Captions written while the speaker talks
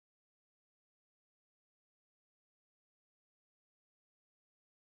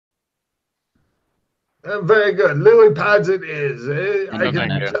Very good. Lily pads it is. And I on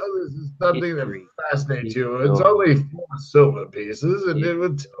Thank can you. tell this is something that history, fascinates you. It's only history, 4 silver pieces, and it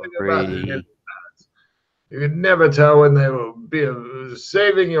would tell you about the lily history, pads. You can never tell when they will be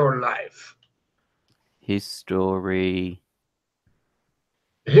saving your life. history.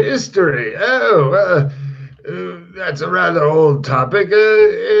 History. Oh, that's a rather old topic.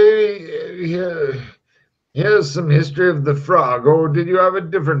 Here's some history of the frog, or did you have a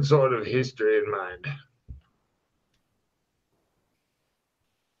different sort of history in mind?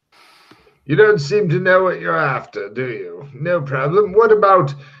 You don't seem to know what you're after, do you? No problem. What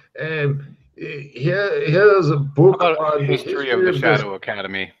about here's a How book about on the history of history the of this Shadow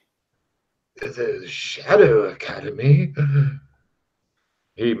Academy? the Shadow Academy.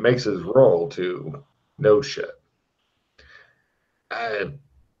 He makes his roll to no shit. Uh,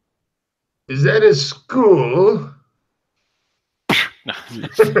 is that a school? No.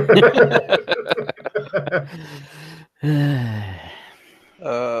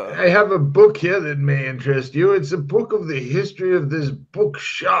 I have a book here that may interest you. It's a book of the history of this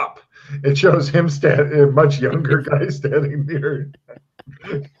bookshop. It shows him a much younger guy standing near.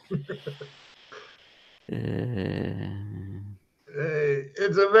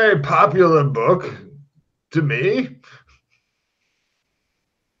 It's a very popular book to me.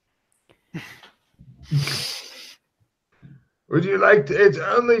 Would you like to? It's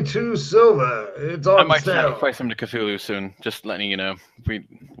only 2 silver. It's I on might sale. sacrifice him to Cthulhu soon. Just letting you know. We,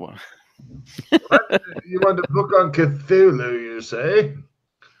 well, What? You want a book on Cthulhu, you say?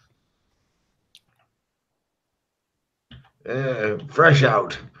 Fresh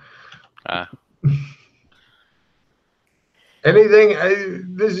out. uh, Anything?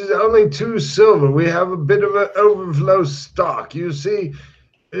 This is only 2 silver. We have a bit of an overflow stock. You see,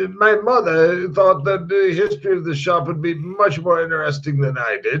 my mother thought that the history of the shop would be much more interesting than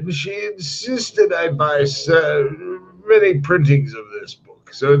I did, and she insisted I buy many printings of this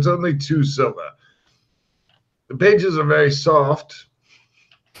book. So it's only 2 silver. The pages are very soft.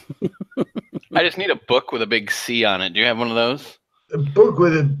 I just need a book with a big C on it. Do you have one of those? A book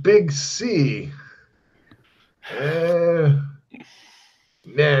with a big C. Uh,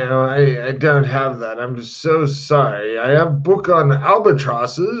 no, I don't have that. I'm so sorry. I have a book on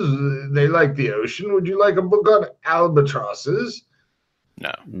albatrosses. They like the ocean. Would you like a book on albatrosses?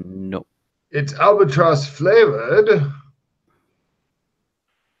 No. No. It's albatross flavored.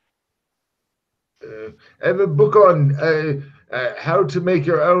 I have a book on how to make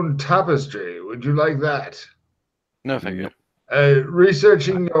your own tapestry. Would you like that? No, thank you. No.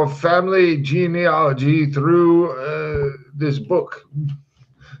 Researching your family genealogy through this book.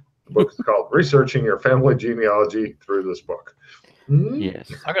 The book is called Researching Your Family Genealogy Through This Book. Hmm?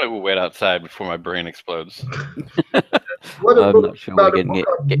 Yes. I gotta go wait outside before my brain explodes. What I'm not sure we're about a getting book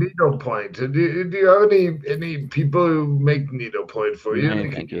it. on needlepoint? Do you have any people who make needlepoint for you No, that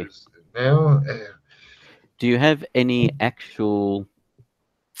can thank you. use it now? Do you have any actual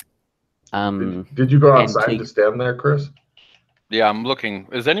Did you go outside to antique? stand there, Chris? Yeah, I'm looking.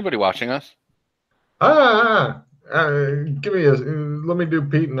 Is anybody watching us? Give me a. Let me do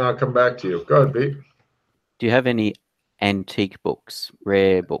Pete, and I'll come back to you. Go ahead, Pete. Do you have any antique books,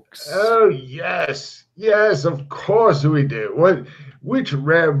 rare books? Oh yes, yes, of course we do. What? Which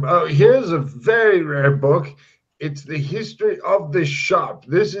rare? Oh, here's a very rare book. It's the history of the shop.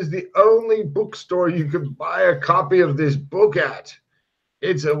 This is the only bookstore you can buy a copy of this book at.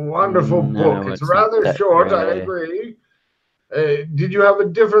 It's a wonderful book. No, It's it's not rather that short, I rare. agree. Did you have a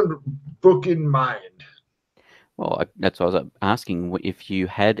different book in mind? Well, that's why I was asking if you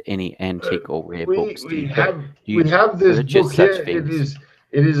had any Uh, antique or rare we books. we have Do you we have this book purchase such here. things?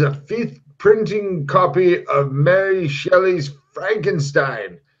 It is a fifth printing copy of Mary Shelley's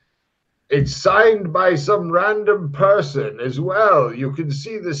Frankenstein. It's signed by some random person as well. You can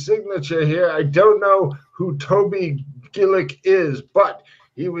see the signature here. I don't know who Toby Gillick is, but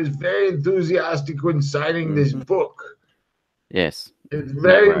he was very enthusiastic when signing this Hmm. book. Yes, It's no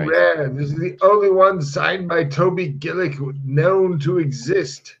very worries. rare. This is the only one signed by Toby Gillick known to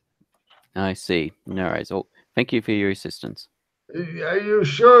exist. I see. No worries. Oh, thank you for your assistance. Are you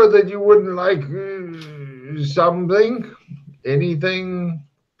sure that you wouldn't like something? Anything?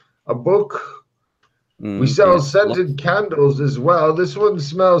 A book? We sell There's lots. scented candles as well. This one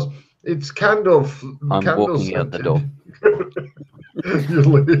smells. It's I'm candle walking out the door. scented. You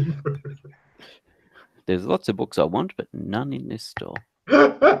leave. There's lots of books I want, but none in this store.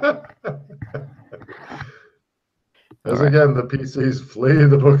 All As right. again, the PCs flee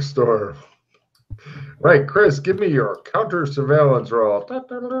the bookstore. Right, Chris, give me your counter surveillance roll.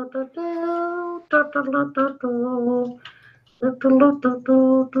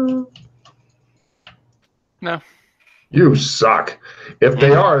 No. You suck. If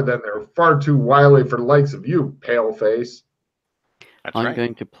they are, then they're far too wily for the likes of you, pale face. That's I'm right.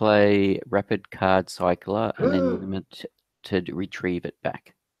 going to play Rapid Card Cycler and then limit to retrieve it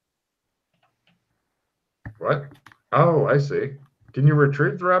back. What? Oh, I see. Can you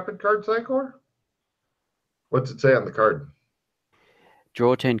retrieve the rapid card cycler? What's it say on the card?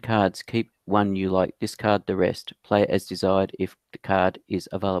 Draw 10 cards. Keep one you like. Discard the rest. Play as desired if the card is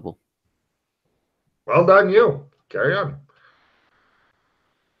available. Well done, you. Carry on.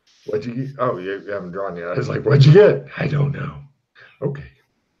 What'd you get? Oh, you haven't drawn yet. I was like, what'd you get? I don't know. Okay.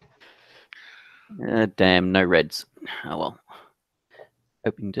 Damn, no reds. Oh well.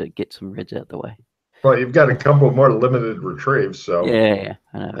 Hoping to get some reds out the way. Well, you've got a couple more limited retrieves, so Yeah,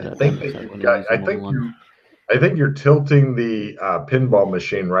 I know. I But think I that don't you've want to got, use I them think all on. I think you're tilting the pinball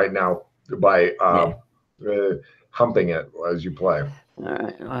machine right now by humping it as you play. All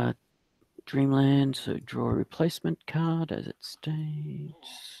right. Dreamland. So draw a replacement card as it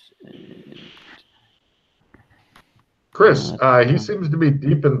states. Chris, he seems to be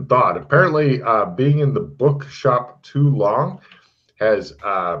deep in thought. Apparently, being in the bookshop too long has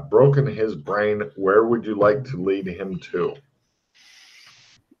broken his brain. Where would you like to lead him to?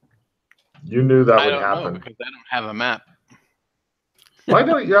 You knew that would I don't know happen. because I don't have a map. Why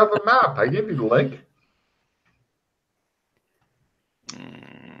don't you have a map? I gave you the link.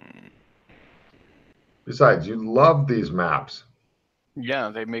 Besides, you love these maps. Yeah,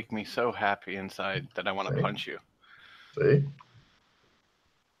 they make me so happy inside that I want to See? punch you. See?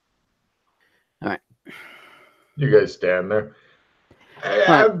 All right. You guys stand there. I Right.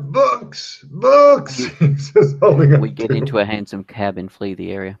 have books. Books. He says, holding up We get two. into a handsome cab and flee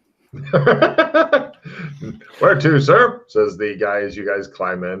the area. Where to, sir? Says the guy as you guys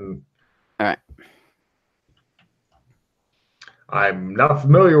climb in. All right. I'm not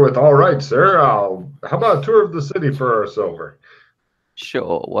familiar with all right, sir. How about a tour of the city for our silver?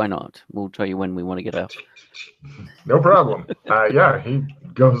 Sure, why not? We'll tell you when we want to get off. No problem. Yeah, he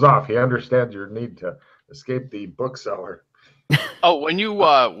goes off. He understands your need to escape the bookseller. Oh, when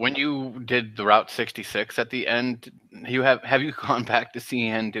you did the Route 66 at the end, have you gone back to see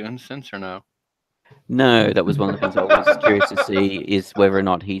Ann Dunes since or no? No, that was one of the things I was curious to see is whether or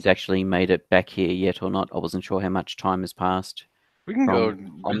not he's actually made it back here yet or not. I wasn't sure how much time has passed. We can go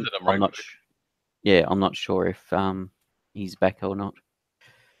I'm visit him right not. quick. Yeah, I'm not sure if he's back or not.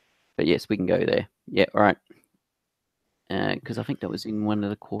 But yes, we can go there. Yeah, all right. Because I think that was in one of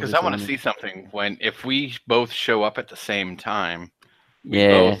the quarters. Because I want to see something if we both show up at the same time. We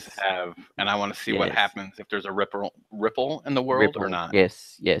Yes. both have, and I want to see what Yes. happens if there's a ripple in the world or not.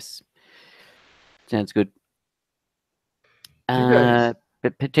 Yes, yes. Sounds good. You guys-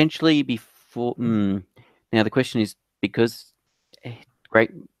 But potentially before. Now the question is because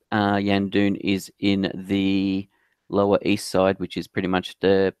Great Yandoon is in the Lower East Side, which is pretty much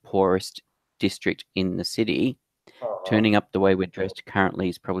the poorest district in the city. Turning up the way we're dressed currently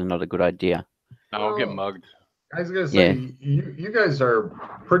is probably not a good idea. I'll get mugged. I was gonna say you guys are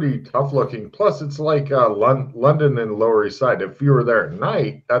pretty tough looking. Plus, it's like London and Lower East Side. If you were there at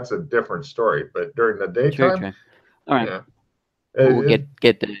night, that's a different story. But during the daytime, True. All right. yeah. We'll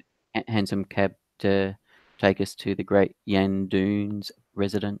get the handsome cab to take us to the Great Yandoon's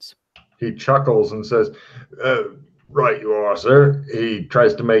residence. He chuckles and says, right you are, sir. He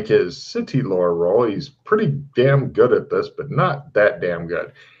tries to make his city lore roll. He's pretty damn good at this, but not that damn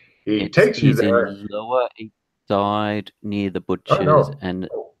good. He takes you there. In Lower East Side near the butchers and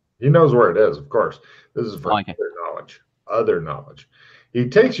he knows where it is, of course. This is for other knowledge. He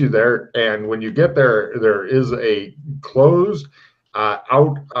takes you there, and when you get there, there is a closed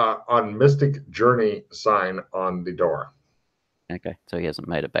out on Mystic Journey sign on the door. Okay, so he hasn't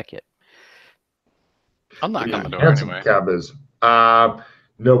made it back yet. I'll knock on the door Handsome anyway. cab is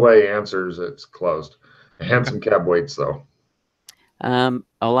nobody answers. It's closed. The handsome cab waits though.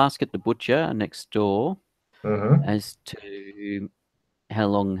 I'll ask at the butcher next door Mm-hmm. as to how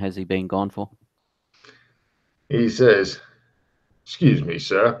long has he been gone for. He says, "Excuse me,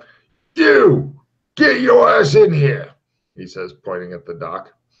 sir. You get your ass in here," he says, pointing at the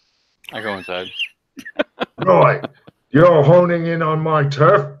dock. I go inside. Right. You're honing in on my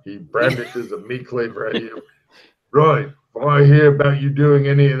turf. He brandishes a meat cleaver at you. Right. If I hear about you doing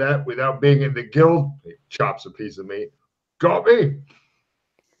any of that without being in the guild, he chops a piece of meat. Got me?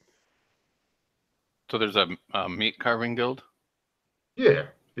 So there's a meat carving guild? Yeah.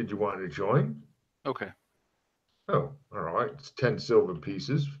 Did you want to join? Okay. Oh, all right. It's 10 silver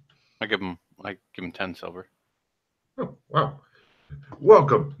pieces. I give him 10 silver. Oh, wow.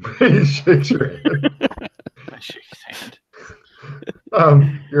 Welcome. He shakes your hand. I shake his hand.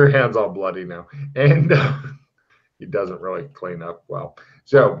 Your hand's all bloody now, and he doesn't really clean up well.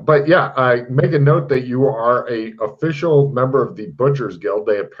 So, but yeah, I make a note that you are a official member of the Butchers Guild.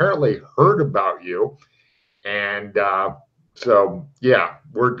 They apparently heard about you, and so yeah,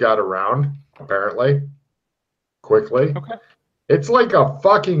 word got around apparently quickly. Okay. It's like a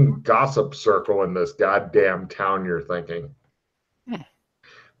fucking gossip circle in this goddamn town. You're thinking,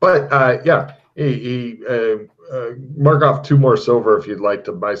 but yeah, mark off 2 more silver if you'd like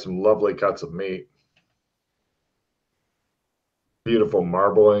to buy some lovely cuts of meat. Beautiful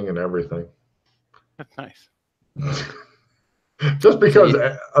marbling and everything. That's nice. Just because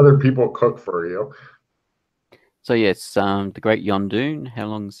other people cook for you. So yes, the great Yondoon. How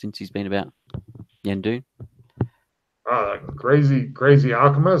long since he's been about? Yandoon? Crazy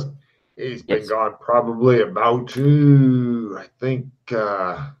alchemist. He's been gone probably about I think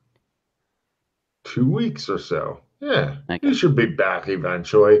 2 weeks or so. Yeah, he should be back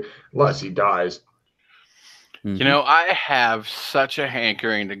eventually, unless he dies. You know, I have such a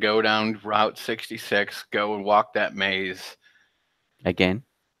hankering to go down Route 66, go and walk that maze again,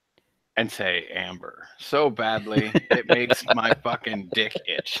 and say Amber so badly it makes my fucking dick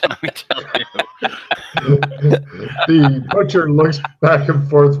itch. Let me tell you. The butcher looks back and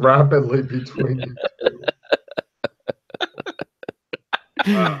forth rapidly between you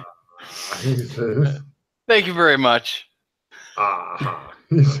two. He says, "Thank you very much."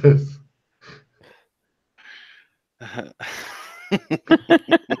 He says. It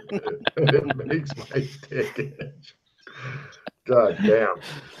makes my dick itch. God damn.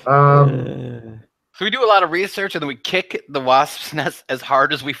 So we do a lot of research and then we kick the wasp's nest as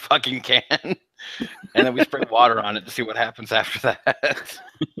hard as we fucking can. And then we spray water on it to see what happens after that.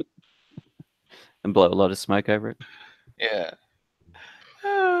 And blow a lot of smoke over it. Yeah.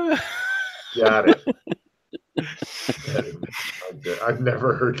 Got it. I've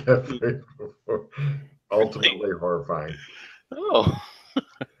never heard that phrase before. Ultimately horrifying. Oh.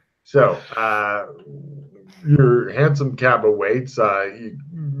 So, your handsome cab awaits.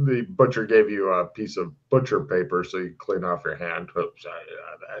 The butcher gave you a piece of butcher paper so you clean off your hand. Oops, sorry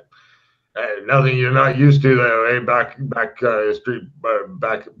about that. Nothing you're not used to, though. Hey, back street,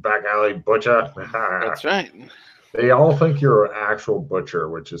 back alley butcher. That's right. They all think you're an actual butcher,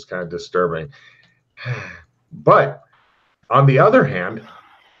 which is kind of disturbing. But on the other hand,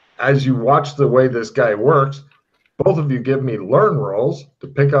 as you watch the way this guy works, both of you give me learn rolls to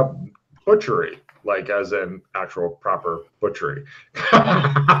pick up butchery, like as in actual proper butchery.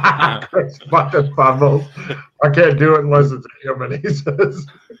 Chris fucking fumbles. I can't do it unless it's a human, he says.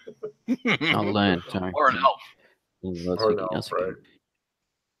 I'll learn. Sorry. Or an elf. Or an elf, right.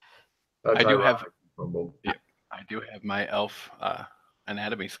 I do have. Yeah, I do have my elf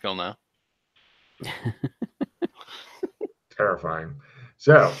anatomy skill now. Terrifying.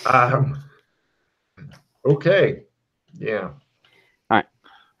 So, okay. Yeah. All right.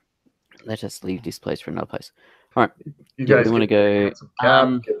 Let us leave this place for another place. All right. You guys want to go?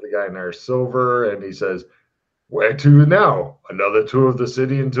 Give the guy another silver, and he says, "Where to now? Another tour of the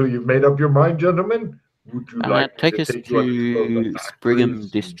city until you've made up your mind, gentlemen? Would you like take to us take you to Sprigham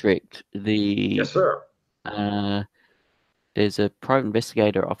District? Yes, sir. There's a private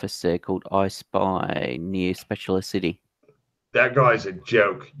investigator office there called I Spy near Spatula City. That guy's a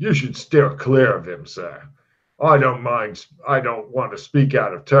joke. You should steer clear of him, sir. I don't want to speak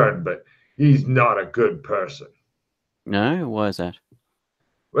out of turn, but he's not a good person. No? Why is that?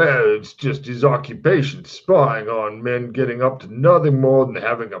 Well, it's just his occupation, spying on men getting up to nothing more than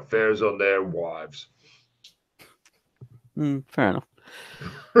having affairs on their wives. Fair enough.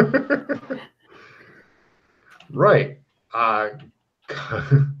 Right.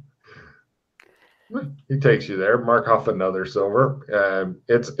 He takes you there. Mark off another silver.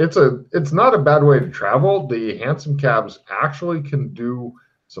 It's not a bad way to travel. The hansom cabs actually can do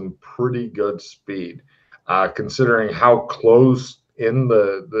some pretty good speed, considering how close in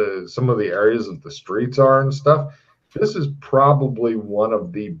the some of the areas of the streets are and stuff. This is probably one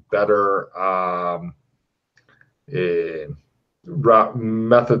of the better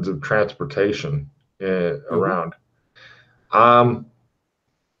methods of transportation around.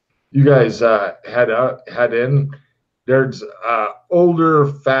 You guys head in. There's an older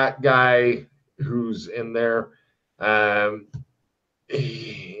fat guy who's in there.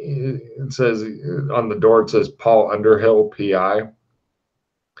 It says on the door, it says Paul Underhill, PI.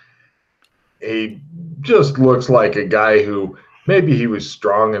 He just looks like a guy who maybe he was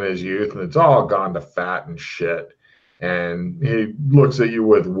strong in his youth and it's all gone to fat and shit. And he looks at you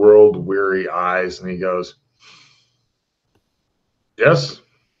with world-weary eyes and he goes, "Yes?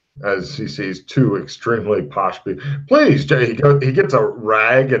 as he sees two extremely posh people. Please, Jay, he gets a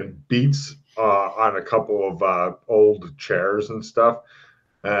rag and beats on a couple of old chairs and stuff.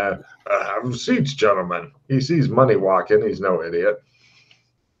 Have seats, gentlemen. He sees money walk in. He's no idiot.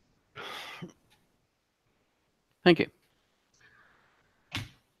 Thank you.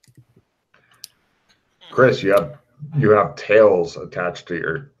 Chris, you have tails attached to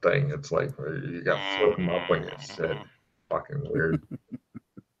your thing. It's like you got to flip them up when you sit. Fucking weird.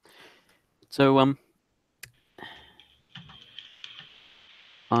 So,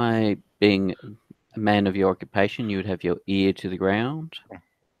 I, being a man of your occupation, you would have your ear to the ground.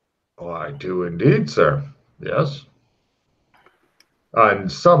 Oh, I do indeed, sir. Yes. On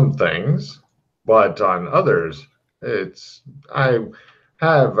some things, but on others, I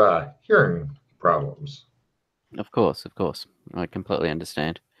have hearing problems. Of course. I completely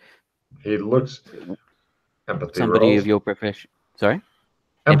understand. He looks empathy Somebody rolls. of your profession. Sorry?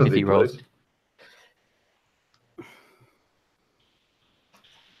 Empathy rolls. please.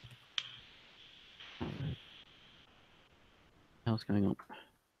 What's going on?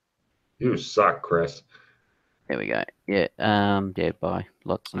 You suck, Chris. There we go. Yeah. Yeah. Bye.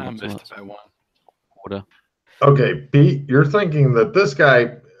 Lots and I lots and missed lots. it by one. Water. Okay, Pete, you're thinking that this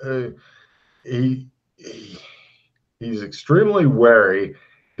guy, he's extremely wary.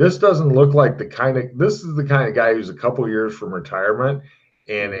 This doesn't look like this is the kind of guy who's a couple years from retirement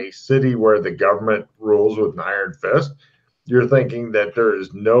in a city where the government rules with an iron fist. You're thinking that there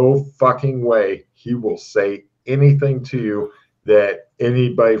is no fucking way he will say anything to you that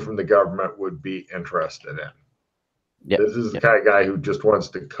anybody from the government would be interested in. Yep. This is the kind of guy who just wants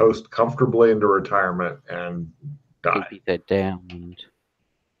to coast comfortably into retirement and die. Keep that down. And...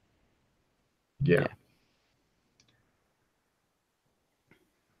 Yeah.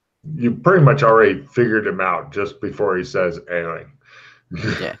 You pretty much already figured him out just before he says anything.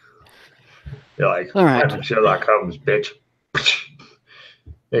 Yeah. You're like, all right. I'm Sherlock Holmes, bitch.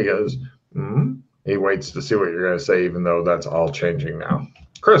 He goes, He waits to see what you're going to say, even though that's all changing now.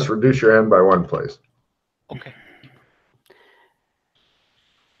 Chris, reduce your hand by 1, please. Okay.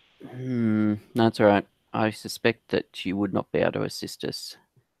 No, it's all right. I suspect that you would not be able to assist us,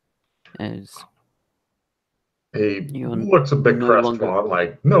 as he looks a bit crestfallen,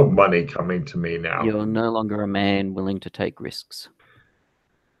 like, no money coming to me now. You're no longer a man willing to take risks.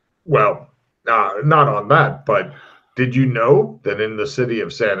 Well, not on that, but did you know that in the city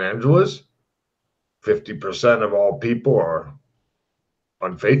of San Angeles, 50% of all people are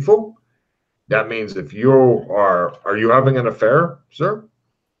unfaithful? That means if you are you having an affair, sir?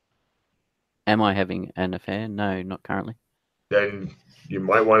 Am I having an affair? No, not currently. Then you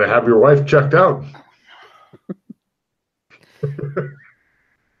might want to have your wife checked out.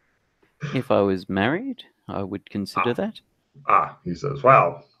 If I was married, I would consider that. He says,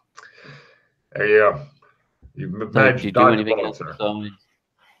 well, there you go. You've managed to dodge a bullet, sir.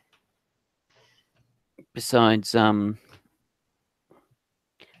 Besides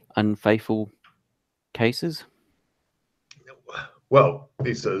unfaithful cases? Well,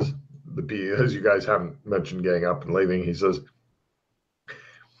 he says, as you guys haven't mentioned getting up and leaving, he says,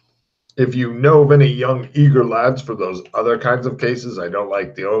 if you know of any young, eager lads for those other kinds of cases I don't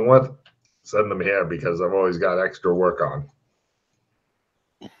like dealing with, send them here because I've always got extra work on.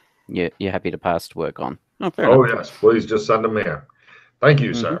 You're happy to pass to work on. Oh yes, please just send them here. Thank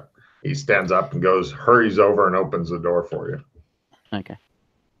you, sir. He stands up and hurries over and opens the door for you. Okay.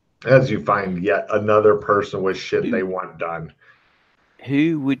 As you find yet another person with shit they want done.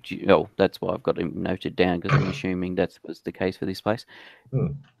 Who would you... Oh, that's why I've got him noted down, because I'm assuming that was the case for this place.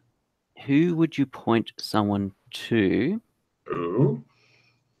 Who would you point someone to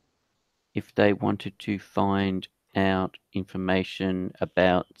if they wanted to find out information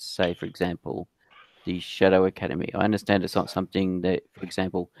about, say, for example, the Shadow Academy? I understand it's not something that, for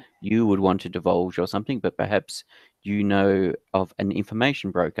example, you would want to divulge or something, but perhaps you know of an information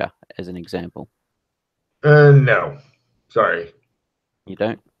broker, as an example. No. Sorry. You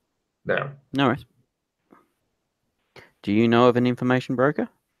don't? No. No worries. Do you know of an information broker?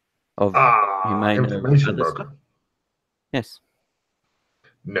 Of who may information know broker? Stuff? Yes.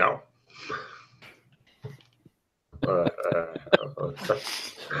 No.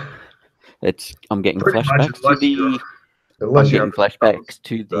 I'm getting flashbacks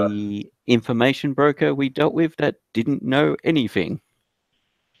to the information broker we dealt with that didn't know anything.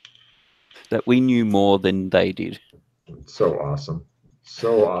 That we knew more than they did. So awesome.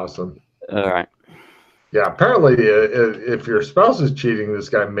 So awesome. All right. Yeah, apparently if your spouse is cheating, this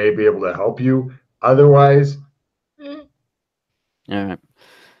guy may be able to help you. Otherwise, All right.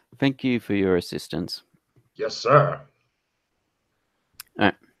 Thank you for your assistance. Yes, sir. All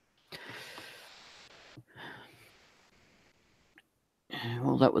right.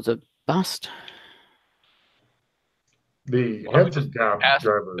 that was a bust. The Why don't we handsome just cab ask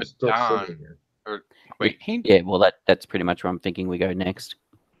driver the is still Don? sitting here. Or wait, Yeah, well, that's pretty much where I'm thinking we go next.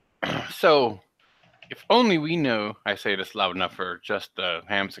 So, if only we knew, I say this loud enough for just the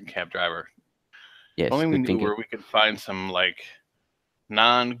Hampson cab driver. Yes, If only we good knew thinking. where we could find some like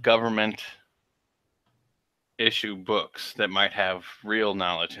non-government issue books that might have real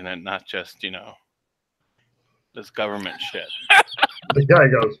knowledge in it, not just this government shit. The guy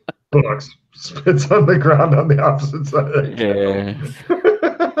goes, books, spits on the ground on the opposite side of the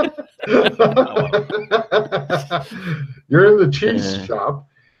You're in the cheese shop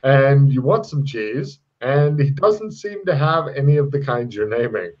and you want some cheese, and he doesn't seem to have any of the kinds you're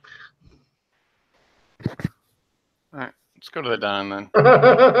naming. All right, let's go to the Don then.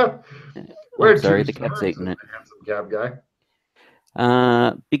 Where I'm sorry, to, the cat's sir? eating Says it. the handsome cab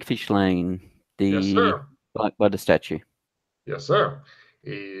guy. Big Fish Lane, Yes, sir. by the statue. Yes, sir.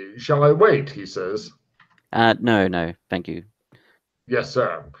 Shall I wait? He says. No, thank you. Yes,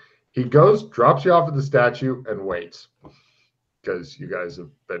 sir. He goes, drops you off at the statue, and waits. Because you guys have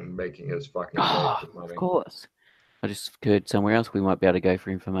been making his fucking day for money. Of course. I just heard somewhere else we might be able to go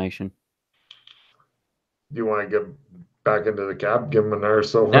for information. Do you want to get back into the cab, give him another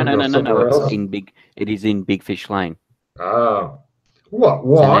silver, No. and go somewhere else? It is in Big Fish Lane. Ah. What?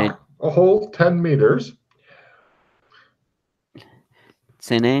 Walk a whole 10 meters.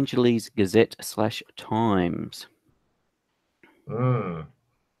 St. Angeles Gazette /Times.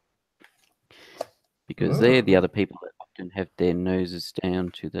 Because they're the other people that often have their noses down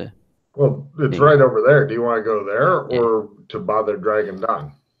to the... Well, it's right over there. Do you want to go there or to bother Dragon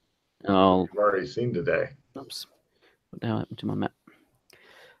Don? Oh, you've already seen today. Oops. What the hell happened to my map?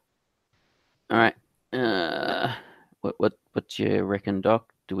 All right. What do you reckon,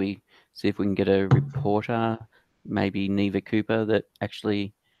 Doc? Do we see if we can get a reporter, maybe Neva Cooper, that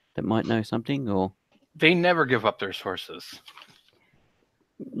might know something, or? They never give up their sources.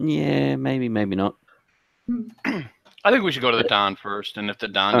 Yeah, maybe not. I think we should go to the Don first, and if the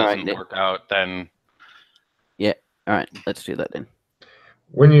Don doesn't work out, then... Yeah, all right, let's do that then.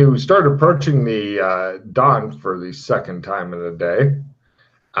 When you start approaching the Don for the second time in the day,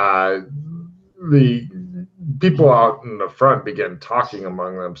 the people out in the front begin talking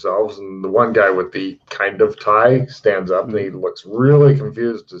among themselves, and the one guy with the kind of tie stands up and he looks really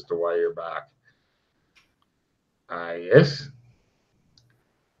confused as to why you're back. Yes?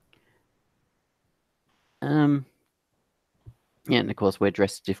 Yeah, and of course we're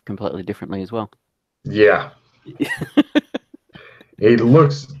dressed completely differently as well. Yeah. He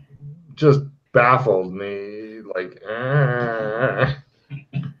looks just baffled, and he like,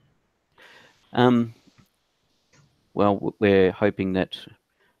 Well, we're hoping that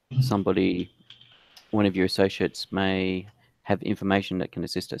one of your associates may have information that can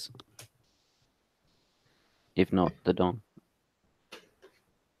assist us. If not, the Don.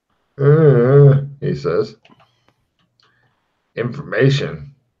 He says.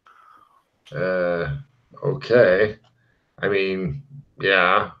 Information. Okay. I mean,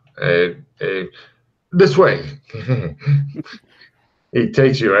 yeah. This way. He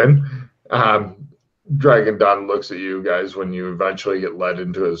takes you in. Dragon Don looks at you guys when you eventually get led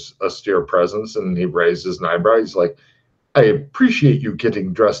into his austere presence, and he raises an eyebrow. He's like, I appreciate you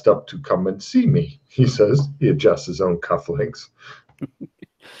getting dressed up to come and see me, he says. He adjusts his own cufflinks.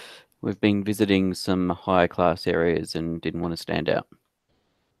 We've been visiting some higher class areas and didn't want to stand out.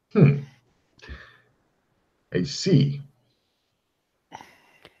 I see.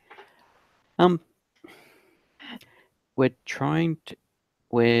 We're trying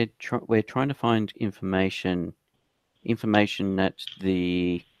to find information that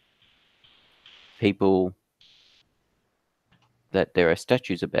the people that there are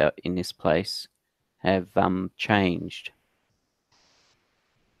statues about in this place have changed.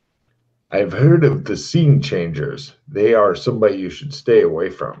 I've heard of the scene changers. They are somebody you should stay away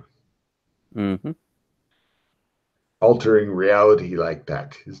from. Mm-hmm. Altering reality like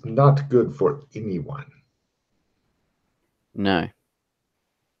that is not good for anyone. No.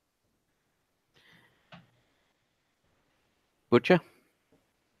 Butcher?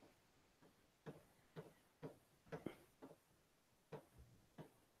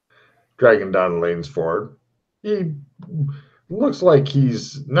 Dragon Don leans forward. He looks like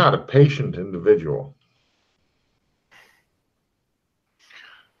he's not a patient individual.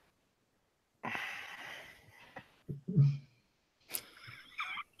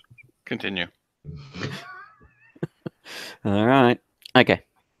 Continue. All right. Okay.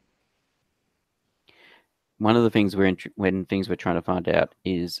 One of the things we're trying to find out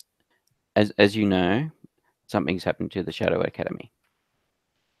is, as you know, something's happened to the Shadow Academy.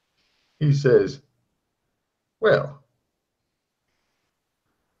 He says, well,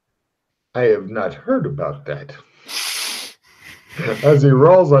 I have not heard about that. As he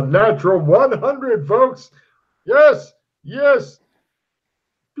rolls a natural 100, folks. Yes, yes.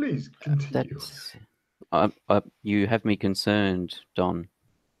 Please continue. You have me concerned, Don.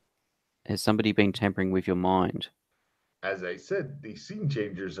 Has somebody been tampering with your mind? As I said, the scene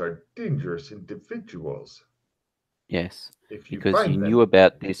changers are dangerous individuals. Yes, If you because you find them, knew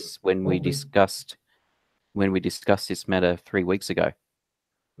about this when we only- discussed this matter 3 weeks ago.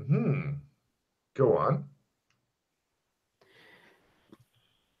 Go on.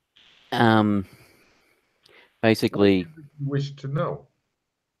 Basically, What do you wish to know?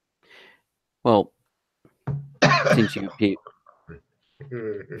 well, since you appear,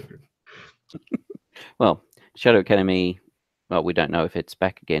 well, Shadow Academy, well, we don't know if it's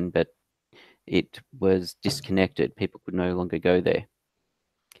back again, but it was disconnected. People could no longer go there.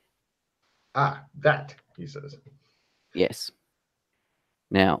 That, he says. Yes.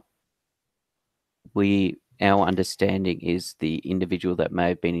 Now, our understanding is the individual that may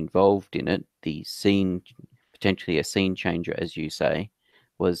have been involved in it, potentially a scene changer, as you say,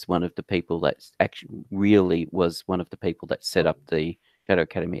 was one of the people that actually really was one of the people that set up the Shadow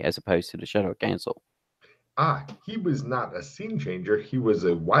Academy as opposed to the Shadow Council. He was not a scene changer. He was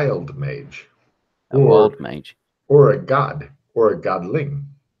a wild mage. A wild mage. Or a god, or a godling,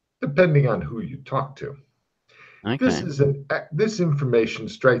 depending on who you talk to. Okay. This information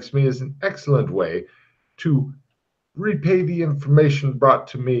strikes me as an excellent way to repay the information brought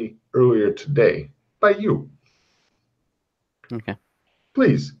to me earlier today by you. Okay.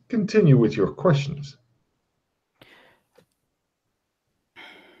 Please continue with your questions.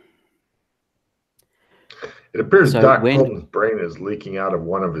 It appears Doc Colton's brain is leaking out of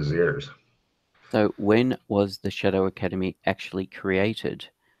one of his ears. So when was the Shadow Academy actually created?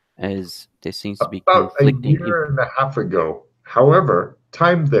 As there seems to be about conflicting... a year and a half ago. However,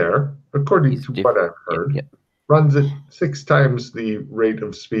 time there, according to what I've heard, runs at 6 times the rate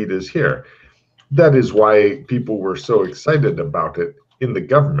of speed as here. That is why people were so excited about it in the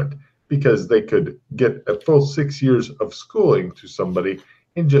government, because they could get a full 6 years of schooling to somebody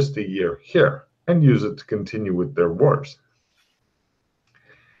in just a year here and use it to continue with their wars.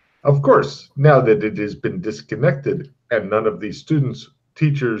 Of course, now that it has been disconnected and none of these students,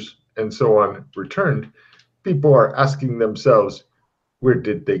 teachers, and so on returned, people are asking themselves, where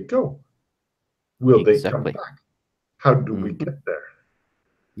did they go? Will they come back? How do we get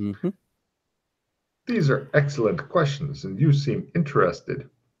there? These are excellent questions, and you seem interested.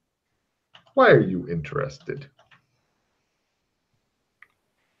 Why are you interested?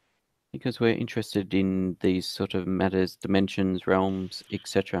 Because we're interested in these sort of matters, dimensions, realms,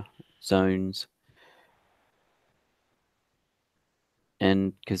 etc., zones.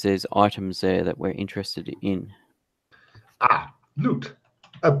 And because there's items there that we're interested in. Loot.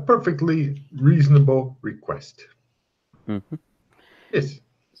 A perfectly reasonable request. Yes.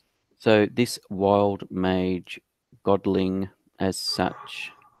 So this wild mage, godling as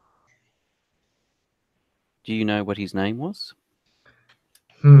such, do you know what his name was?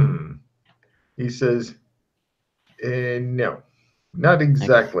 He says, no, not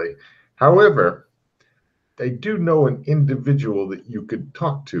exactly. Okay. However, I do know an individual that you could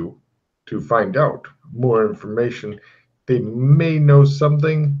talk to find out more information. They may know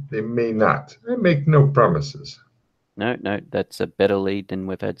something, they may not. I make no promises. No, that's a better lead than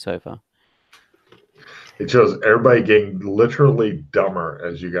we've had so far. It shows everybody getting literally dumber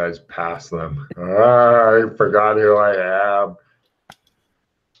as you guys pass them. I forgot who I am.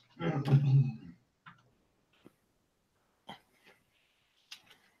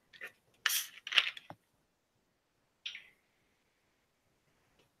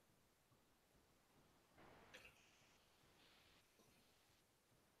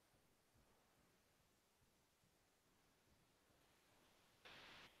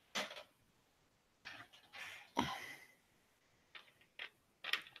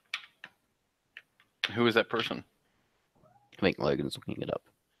 Who is that person? I think Logan's looking it up.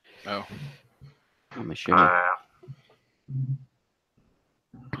 Oh. I'm assuming.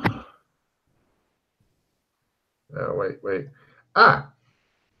 Wait.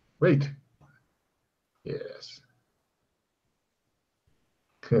 Wait. Yes.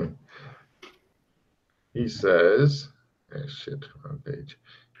 He says, shit, wrong page.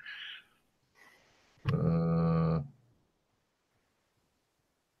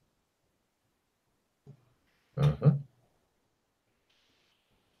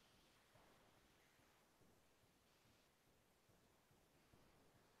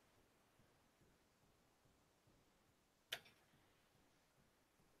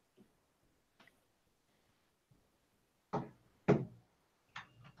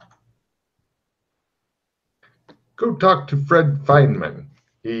 Go talk to Fred Feynman.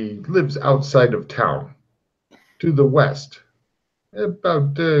 He lives outside of town, to the west,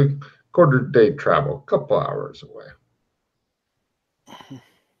 about a quarter-day travel, couple hours away.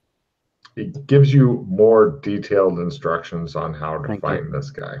 He gives you more detailed instructions on how to find this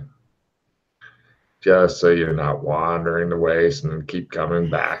guy. Just so you're not wandering the waste and then keep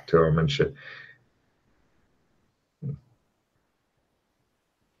coming back to him and shit.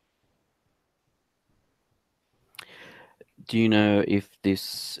 Do you know if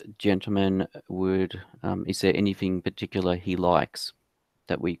this gentleman would, is there anything particular he likes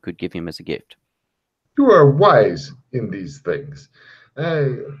that we could give him as a gift? You are wise in these things.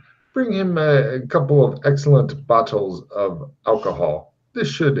 Bring him a couple of excellent bottles of alcohol. This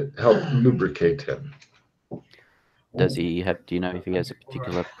should help lubricate him. Does he have, do you know if he has a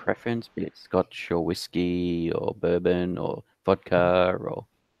particular preference, be it scotch or whiskey or bourbon or vodka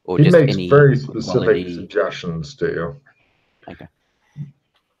or he just makes any very specific quality suggestions to you. Okay.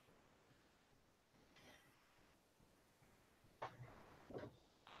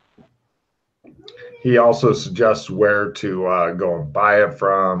 He also suggests where to go and buy it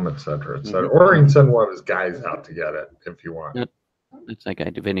from, etc., etc. Mm-hmm. Or he can send one of his guys out to get it if you want. It's okay,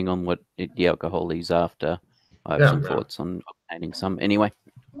 depending on what the alcohol he's after. I have some thoughts on obtaining some. Anyway,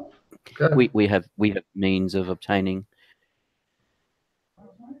 okay. we have means of obtaining.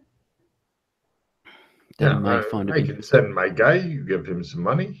 I can send my guy. You give him some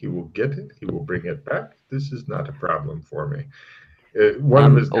money. He will get it. He will bring it back. This is not a problem for me. One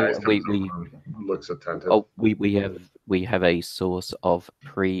of his guys looks attentive. Oh, we have a source of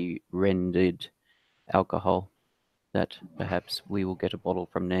pre-rendered alcohol that perhaps we will get a bottle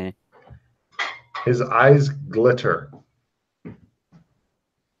from there. His eyes glitter.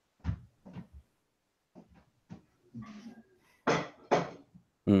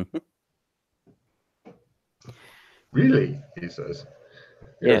 Mm-hmm. Really? He says.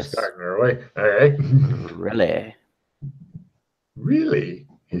 You're Yes. starting early. All right. Really? Really?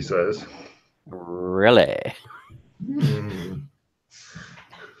 He says. Really?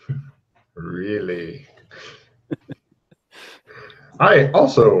 Really? I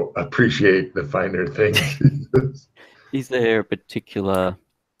also appreciate the finer things. Is there a particular...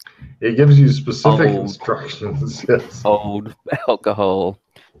 It gives you specific instructions. Yes. Old alcohol.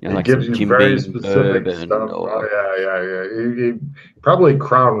 You know, it like gives you very specific stuff. Or... Oh, yeah. Probably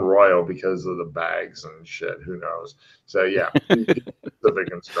Crown Royal because of the bags and shit. Who knows? So, yeah. Specific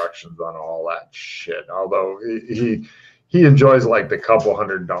instructions on all that shit. Although he enjoys like the couple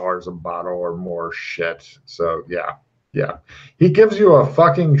 $100 a bottle or more shit. So, yeah. Yeah, he gives you a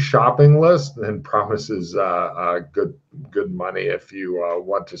fucking shopping list and promises good money if you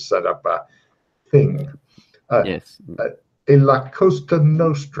want to set up a thing. Yes. A La Costa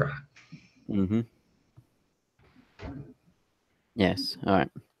Nostra. Mm-hmm. Yes. All right.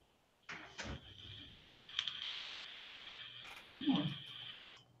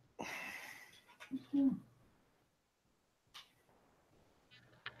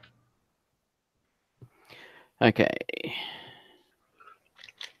 Okay.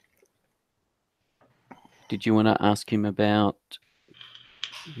 Did you want to ask him about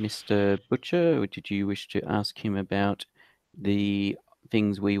Mr. Butcher, or did you wish to ask him about the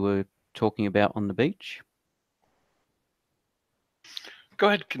things we were talking about on the beach? Go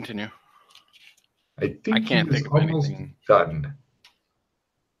ahead, continue. I can't think of anything. Done.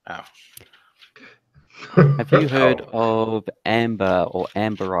 Oh. Have you heard of amber or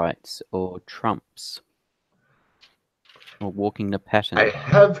amberites or trumps? Or walking the pattern? I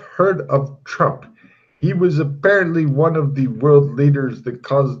have heard of Trump. He was apparently one of the world leaders that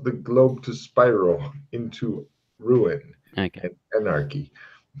caused the globe to spiral into ruin and anarchy.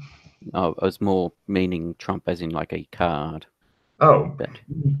 Oh, I was more meaning Trump as in like a card. Oh,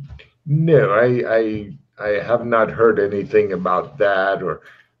 no, I have not heard anything about that or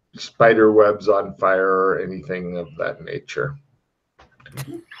spider webs on fire or anything of that nature.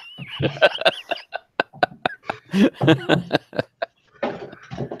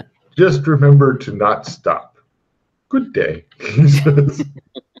 Just remember to not stop. Good day, he says.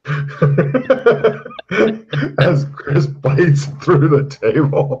 As Chris bites through the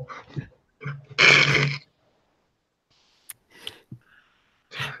table.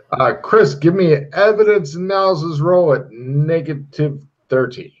 Chris, give me an evidence analysis roll at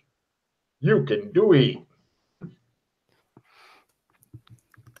 -30. You can do it.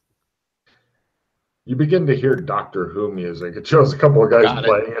 You begin to hear Doctor Who music. It shows a couple of guys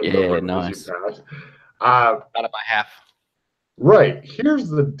playing it. Yeah, nice. Got it by half. Right. Here's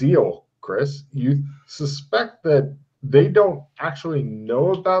the deal, Chris. You suspect that they don't actually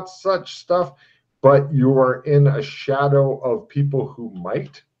know about such stuff, but you are in a shadow of people who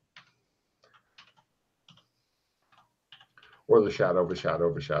might, or the shadow of a shadow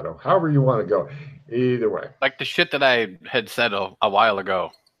of a shadow. However you want to go. Either way. Like the shit that I had said a while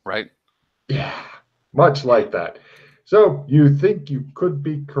ago, right? Yeah, much like that. So you think you could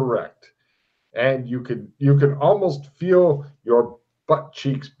be correct, and you can almost feel your butt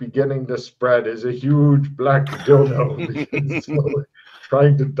cheeks beginning to spread as a huge black dildo begins slowly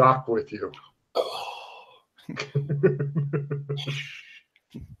trying to dock with you.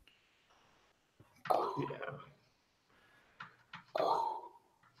 Yeah.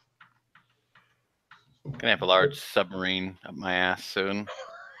 Gonna have a large submarine up my ass soon.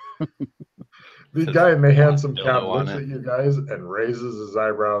 The Says guy in the handsome dildo cap on looks it. at you guys and raises his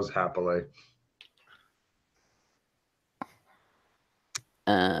eyebrows happily.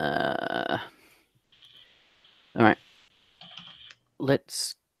 All right.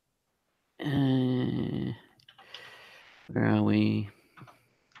 Let's. Where are we?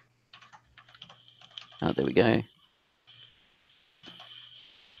 Oh, there we go.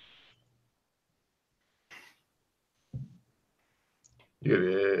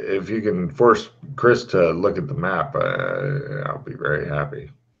 If you can force Chris to look at the map, I'll be very happy.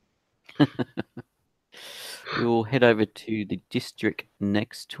 We will head over to the district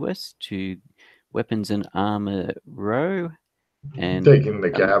next to us, to Weapons and Armor Row. And taking the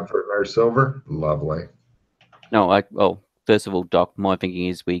cab for our silver, lovely. no, first of all, Doc, my thinking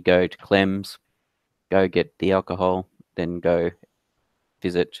is we go to Clem's, go get the alcohol, then go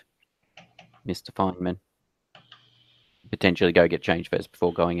visit Mr. Feynman. Potentially go get changed first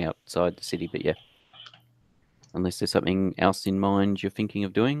before going outside the city, but yeah. Unless there's something else in mind you're thinking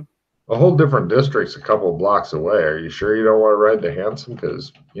of doing. A whole different district's a couple of blocks away. Are you sure you don't want to ride to Handsome?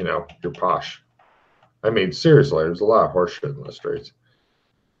 Because, you're posh. I mean, seriously, there's a lot of horse shit in the streets.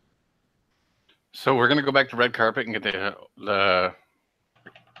 So we're gonna go back to Red Carpet and get the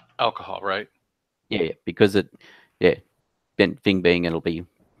alcohol, right? Yeah, because then thing being it'll be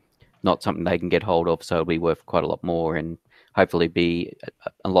not something they can get hold of, so it'll be worth quite a lot more and hopefully be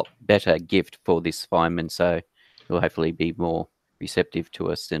a lot better gift for this Feynman, so he'll hopefully be more receptive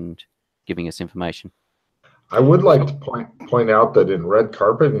to us and giving us information. I would like to point out that in Red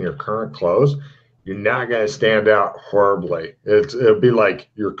Carpet in your current clothes, you're not going to stand out horribly. It'll be like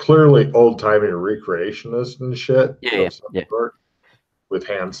you're clearly old-timey recreationist and shit. Yeah. Sort, with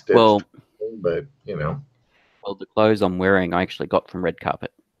hand-stitched. Well, but, Well, the clothes I'm wearing I actually got from Red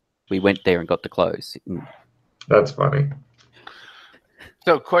Carpet. We went there and got the clothes. That's funny.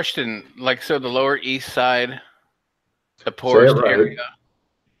 So question, so the Lower East Side, the poorest area.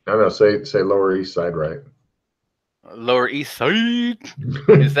 No, say Lower East Side, right? Lower East Side.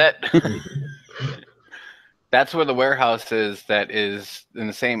 Is that that's where the warehouse is, that is in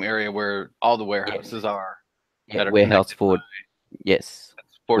the same area where all the warehouses are. Yeah, warehouse 40. Yes.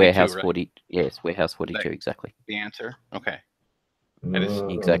 42, warehouse right? 40. Yes, warehouse 42, exactly. The answer? Okay.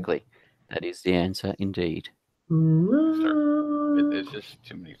 Exactly. That is the answer indeed. It's just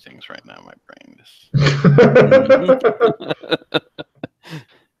too many things right now in my brain.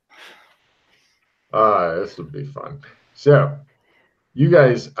 This would be fun. So, you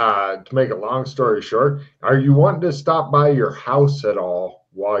guys, to make a long story short, are you wanting to stop by your house at all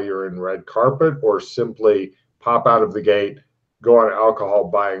while you're in Red Carpet, or simply pop out of the gate, go on an alcohol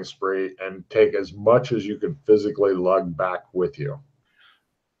buying spree, and take as much as you can physically lug back with you?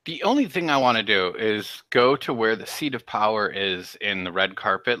 The only thing I want to do is go to where the seat of power is in the Red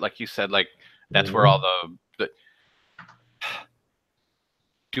Carpet. Like you said, that's where all the...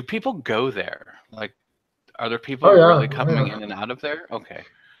 Do people go there? Are there people really coming in and out of there? Okay.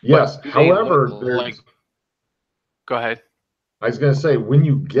 Yes. However, Go ahead. I was going to say, when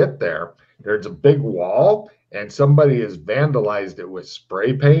you get there, there's a big wall, and somebody has vandalized it with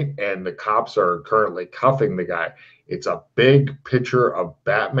spray paint, and the cops are currently cuffing the guy. It's a big picture of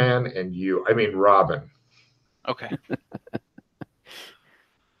Batman and Robin. Okay.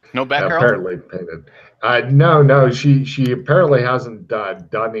 No Batgirl? Apparently painted. No. She apparently hasn't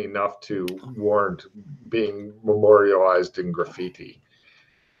done enough to warrant being memorialized in graffiti.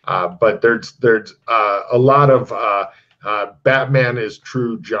 But there's a lot of Batman is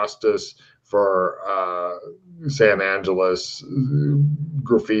true justice for San Angeles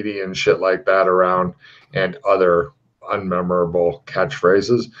graffiti and shit like that around, and other unmemorable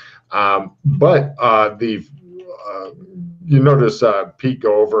catchphrases. But you notice Pete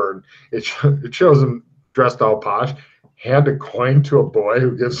go over, and it shows him dressed all posh, hand a coin to a boy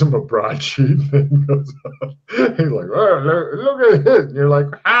who gives him a broadsheet, and goes up. He's like, oh, look at it. And you're like,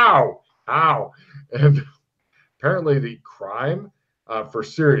 how? And apparently the crime for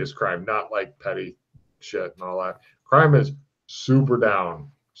serious crime, not like petty shit and all that. Crime is super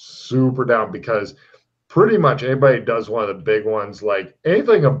down because pretty much anybody does one of the big ones, like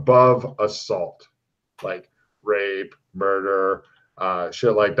anything above assault, like rape, murder,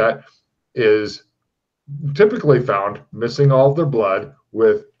 shit like that, is typically found missing all of their blood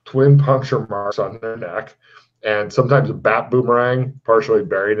with twin puncture marks on their neck and sometimes a bat boomerang partially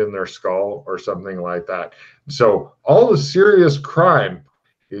buried in their skull or something like that. So all the serious crime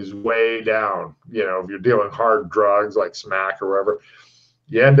is way down. You know, if you're dealing hard drugs like smack or whatever,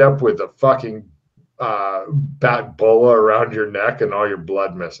 you end up with a fucking bat bola around your neck and all your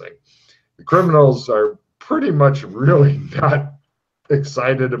blood missing. The criminals are pretty much really not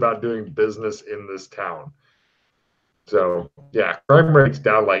excited about doing business in this town. So yeah, crime rate's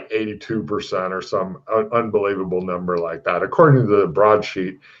down like 82% or some unbelievable number like that, according to the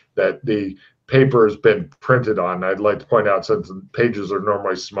broadsheet that the paper has been printed on. I'd like to point out, since the pages are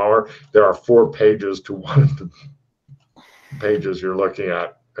normally smaller, there are 4 pages to one of the pages you're looking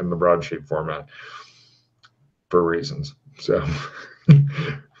at in the broadsheet format for reasons. So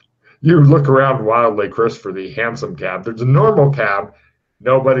you look around wildly, Chris, for the handsome cab. There's a normal cab.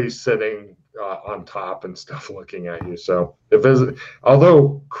 Nobody's sitting on top and stuff looking at you. So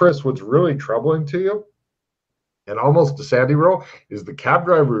although Chris, what's really troubling to you and almost a Sandy roll is the cab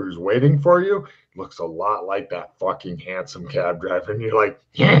driver who's waiting for you looks a lot like that fucking handsome cab driver. And you're like,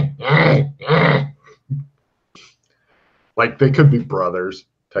 like they could be brothers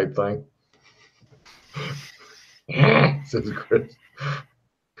type thing. Says Chris.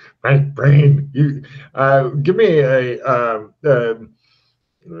 My brain, you give me a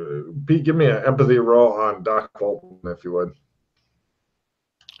Pete, give me an empathy roll on Doc Bolton, if you would.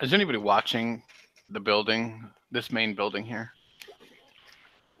 Is anybody watching the building, this main building here?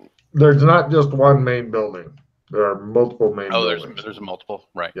 There's not just one main building. There are multiple main buildings. There's a multiple,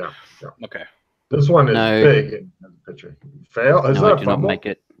 right? Yeah. Okay. This one is big in the picture. Fail? Is that I do not make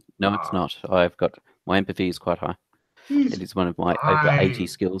it. No, it's not. I've got my empathy is quite high. It is one of my over 80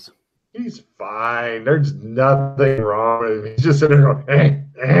 skills. He's fine. There's nothing wrong with him. He's just sitting there going,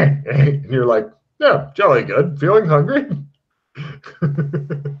 and you're like, yeah, jolly good. Feeling hungry?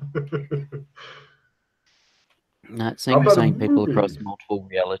 No, it seems the same people across multiple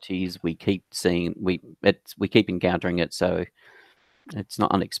realities. We keep seeing we keep encountering it, so it's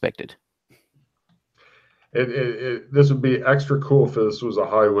not unexpected. This would be extra cool if this was a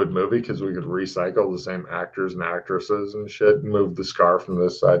Hollywood movie, because we could recycle the same actors and actresses and shit and move the scar from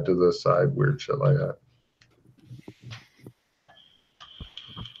this side to this side, weird shit like that.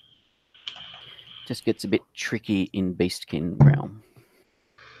 Just gets a bit tricky in Beastkin realm.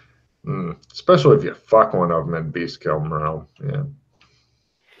 Especially if you fuck one of them in Beastkin realm. Yeah.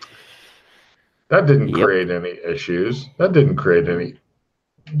 That didn't create any issues. That didn't create any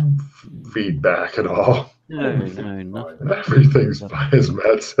feedback at all. No, nothing. Everything's fine, as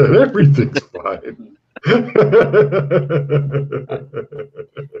Matt said. Everything's fine.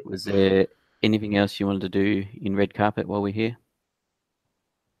 Was there anything else you wanted to do in Red Carpet while we're here?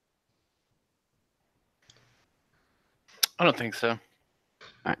 I don't think so. All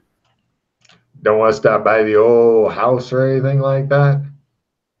right. Don't want to stop by the old house or anything like that?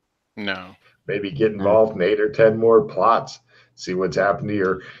 No. Maybe get involved in 8 or 10 more plots. See what's happened to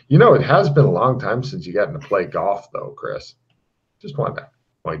your. You know, it has been a long time since you got to play golf, though, Chris. Just wanted to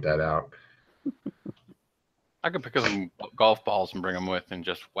point that out. I could pick up some golf balls and bring them with and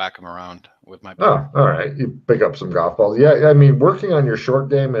just whack them around with my bag. Oh, all right. You pick up some golf balls. Yeah, I mean, working on your short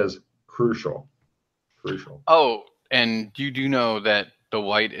game is crucial. Crucial. Oh, and you do know that the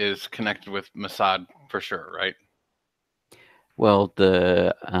white is connected with Mossad for sure, right? Well,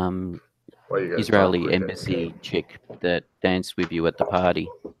 the Israeli embassy chick that danced with you at the party,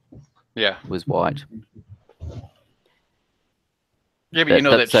 was white. Yeah,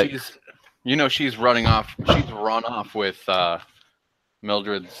 but she's running off. She's run off with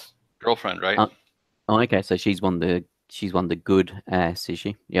Mildred's girlfriend, right? Oh, okay. So she's one of the good ass, is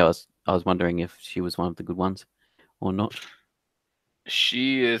she? Yeah, I was wondering if she was one of the good ones or not.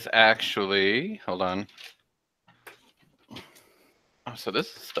 She is actually. Hold on. Oh, so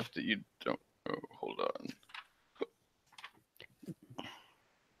this is stuff that you don't know. Hold on.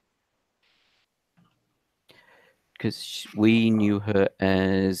 Because we knew her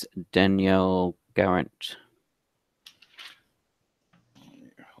as Danielle Garrett.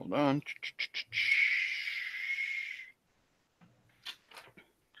 Hold on.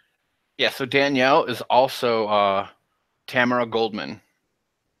 Yeah, so Danielle is also Tamara Goldman.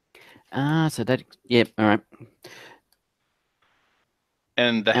 So that, yeah, all right.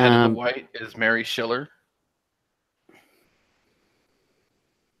 And the head of the white is Mary Schiller.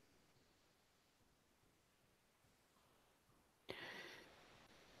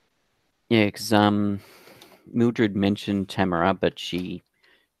 Yeah, because Mildred mentioned Tamara, but she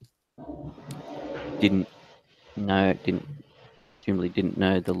didn't know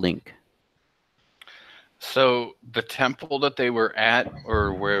the link. So the temple that they were at,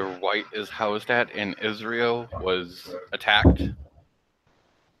 or where White is housed at in Israel, was attacked,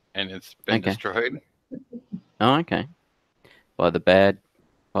 and it's been Okay. destroyed. Oh, okay. By the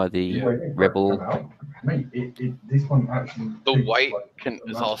rebel. This one actually. The White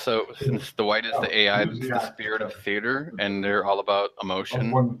is also, since the White is the AI, it's the spirit of theater, and they're all about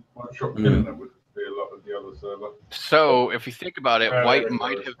emotion. One shot killing that would be a lot of the other server. So if you think about it, White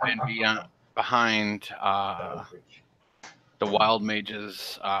might have been behind the Wild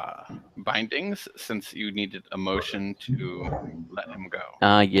Mage's bindings, since you needed emotion to let him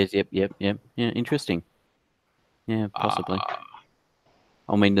go. Yes, yep. Yeah, interesting. Yeah, possibly.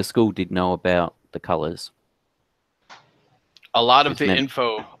 I mean, the school did know about the colors. A lot of the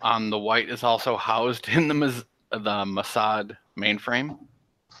info on the White is also housed in the Mossad mainframe.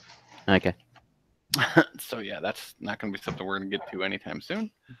 Okay. So yeah, that's not going to be something we're going to get to anytime soon.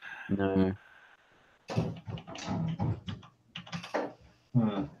 No.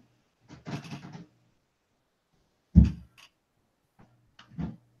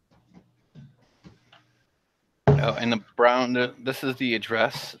 Oh, and the brown. This is the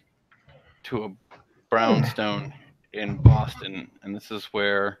address to a brownstone in Boston, and this is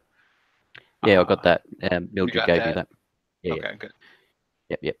where. Yeah, I got that. Mildred gave me that. Yeah. Okay, good.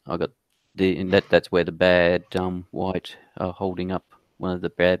 Yep. I got and that's where the bad White are holding up one of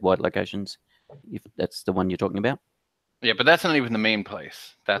the bad White locations. If that's the one you're talking about. Yeah, but that's not even the main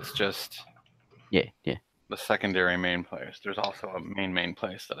place. That's just. Yeah. The secondary main place. There's also a main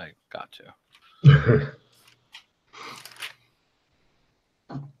place that I got to.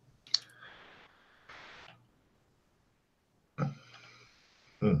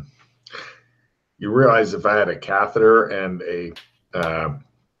 You realize if I had a catheter and a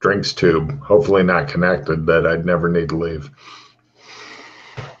drinks tube, hopefully not connected, that I'd never need to leave.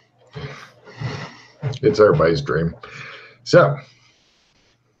 It's everybody's dream. So,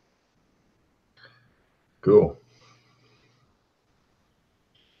 cool.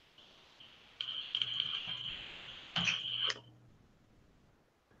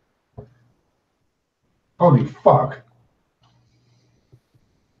 Holy fuck.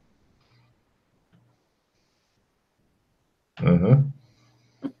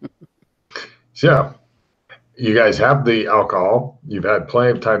 So, you guys have the alcohol. You've had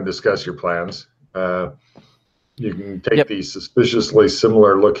plenty of time to discuss your plans. You can take the suspiciously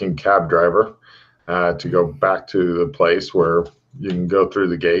similar looking cab driver to go back to the place where you can go through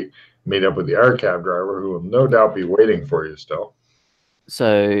the gate, meet up with the other cab driver who will no doubt be waiting for you still.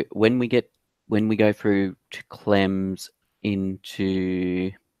 So when we go through to Clem's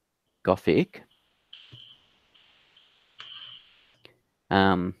into Gothic,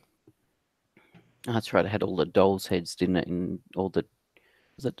 that's right. I had all the dolls' heads, didn't it? And all the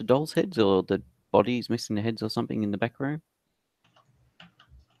was it the dolls' heads or the bodies missing the heads or something in the back room?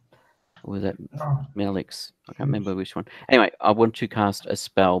 Or was that Malik's? I can't remember which one. Anyway, I want to cast a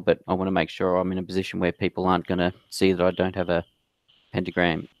spell, but I want to make sure I'm in a position where people aren't going to see that I don't have a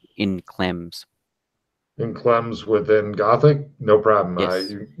pentagram in Clem's. In Clem's within Gothic, no problem.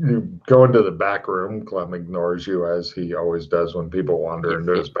 Yes. You go into the back room. Clem ignores you as he always does when people wander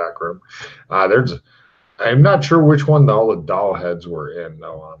into his back room. I'm not sure which one all the doll heads were in,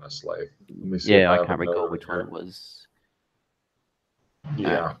 though, honestly. Let me see. I can't recall which one it was.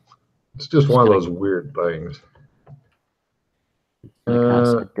 Yeah. It's just one of those weird things. I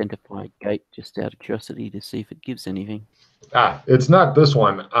cast Identify Gate just out of curiosity to see if it gives anything. It's not this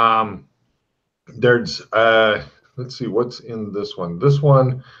one. There's let's see what's in this one. This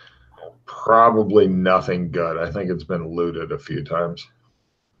one probably nothing good. I think it's been looted a few times.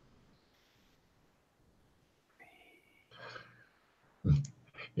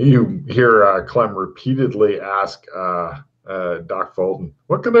 You hear Clem repeatedly ask Doc Fulton,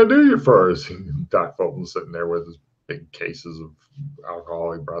 "What can I do you for?" Doc Fulton's sitting there with his big cases of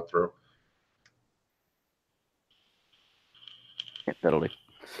alcohol he brought through. Yep, that'll do.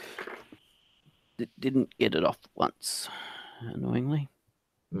 Didn't get it off once, annoyingly.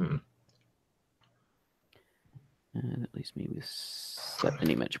 That leaves me with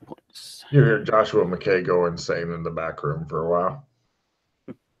 70 magic points. You hear Joshua McKay go insane in the back room for a while.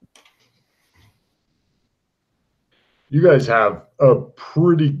 You guys have a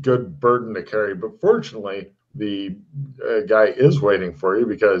pretty good burden to carry, but fortunately, the guy is waiting for you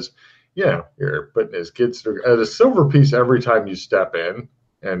because, you're putting his kids through at a silver piece every time you step in,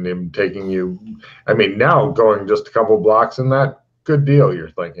 and him taking you. I mean, now going just a couple blocks in that good deal,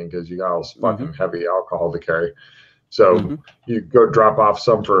 you're thinking, because you got all this fucking heavy alcohol to carry. So you go drop off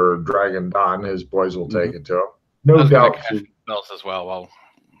some for Dragon Don. His boys will take it to him. I No was gonna doubt. cast spells as well while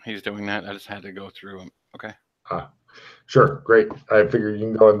he's doing that. I just had to go through them. Okay. Sure, great. I figure you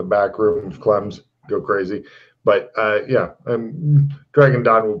can go in the back room of Clem's, go crazy. But yeah, Dragon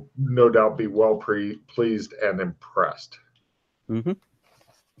Don will no doubt be well pleased and impressed.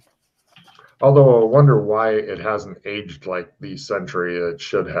 Although I wonder why it hasn't aged like the century it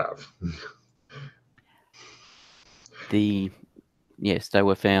should have. Yes, they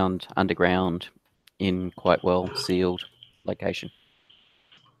were found underground in quite well sealed location.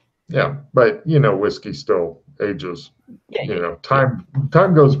 Yeah, but whiskey still ages. Yeah, time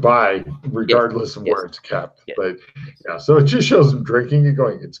goes by regardless of where it's kept. Yeah. But yeah, so it just shows them drinking and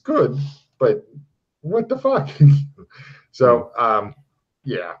going, it's good, but what the fuck? So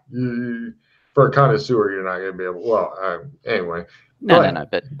yeah, for a connoisseur, you're not going to be able. Well, anyway. No.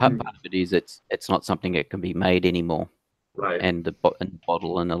 But part of it is it's not something that can be made anymore. Right. And the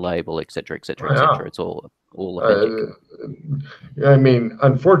bottle and the label, etc., etc., Yeah. etc. It's all authentic. I mean,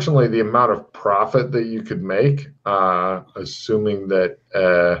 unfortunately, the amount of profit that you could make, assuming that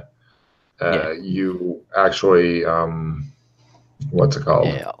you actually, what's it called?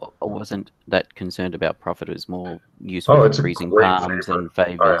 Yeah, I wasn't that concerned about profit. It was more useful for increasing palms and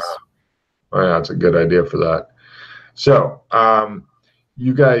favors. Oh, yeah, that's a good idea for that. So,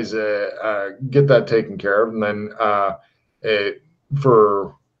 you guys get that taken care of, and then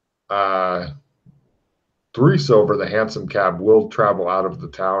for 3 silver, the hansom cab will travel out of the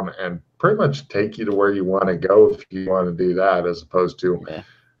town and pretty much take you to where you want to go if you want to do that, as opposed to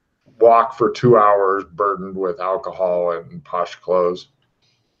walk for 2 hours burdened with alcohol and posh clothes.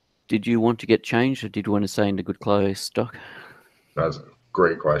 Did you want to get changed, or did you want to stay in the good clothes stock? That's a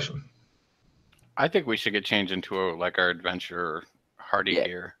great question. I think we should get changed into our adventure hardy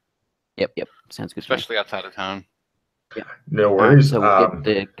gear. Yep. Sounds good. Especially outside of town. Yeah. No worries. So we'll get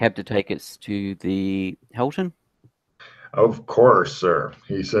the cab to take us to the Hilton. Of course, sir.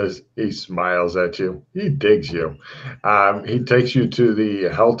 He says, he smiles at you. He digs you. He takes you to the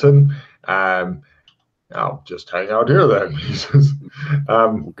Hilton. I'll just hang out here then. He says,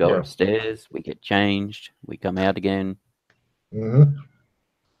 we'll go upstairs. We get changed. We come out again.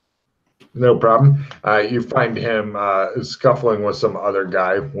 No problem. You find him scuffling with some other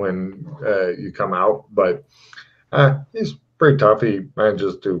guy when you come out, but he's pretty tough. He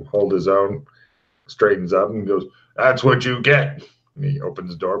manages to hold his own, straightens up, and goes, "That's what you get." And he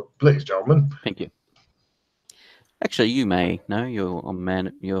opens the door. "Please, gentlemen." Thank you. Actually, you may know you're a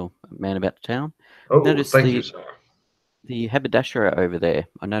man about the town. Oh, thank you, sir. The haberdasher over there.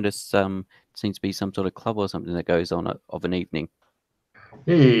 I noticed seems to be some sort of club or something that goes on of an evening.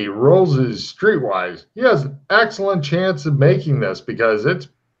 He rolls his streetwise. He has an excellent chance of making this because it's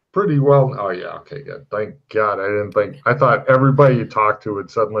pretty well. Oh yeah, okay, good. Thank God. I thought everybody you talked to would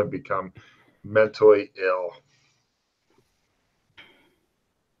suddenly become mentally ill.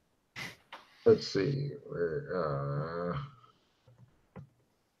 Let's see.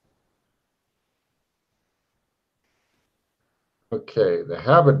 Okay, the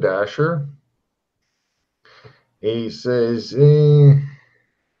haberdasher. He says, "Oh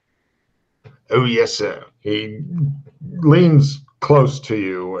yes, sir." He leans close to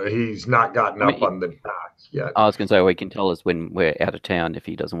you. He's not gotten up on the dock yet. I was going to say, we can tell us when we're out of town if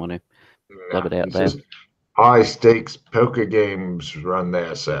he doesn't want to love it out there. Says, "High stakes poker games run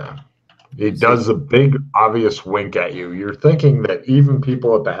there, sir." He does a big, obvious wink at you. You're thinking that even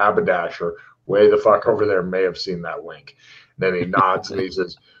people at the haberdasher way the fuck over there may have seen that wink. And then he nods and he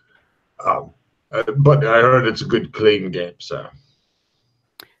says, "But I heard it's a good, clean game, sir."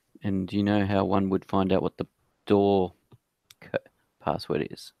 And do you know how one would find out what the door password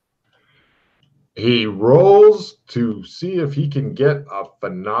is? He rolls to see if he can get a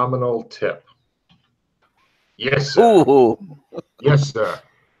phenomenal tip. "Yes, sir." Ooh. "Yes, sir.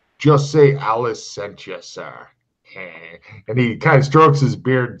 Just say Alice sent you, sir." And he kind of strokes his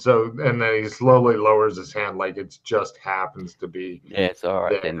beard, and then he slowly lowers his hand like it just happens to be. Yes, all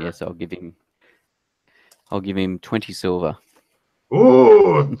right there. then. Yes, I'll give him 20 silver.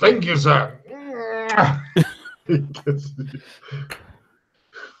 "Oh, thank you, sir."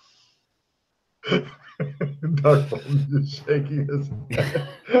 Darkholm is shaking his head.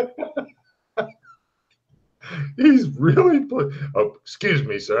 He's really. "Oh, excuse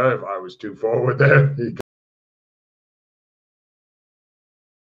me, sir, if I was too forward there." He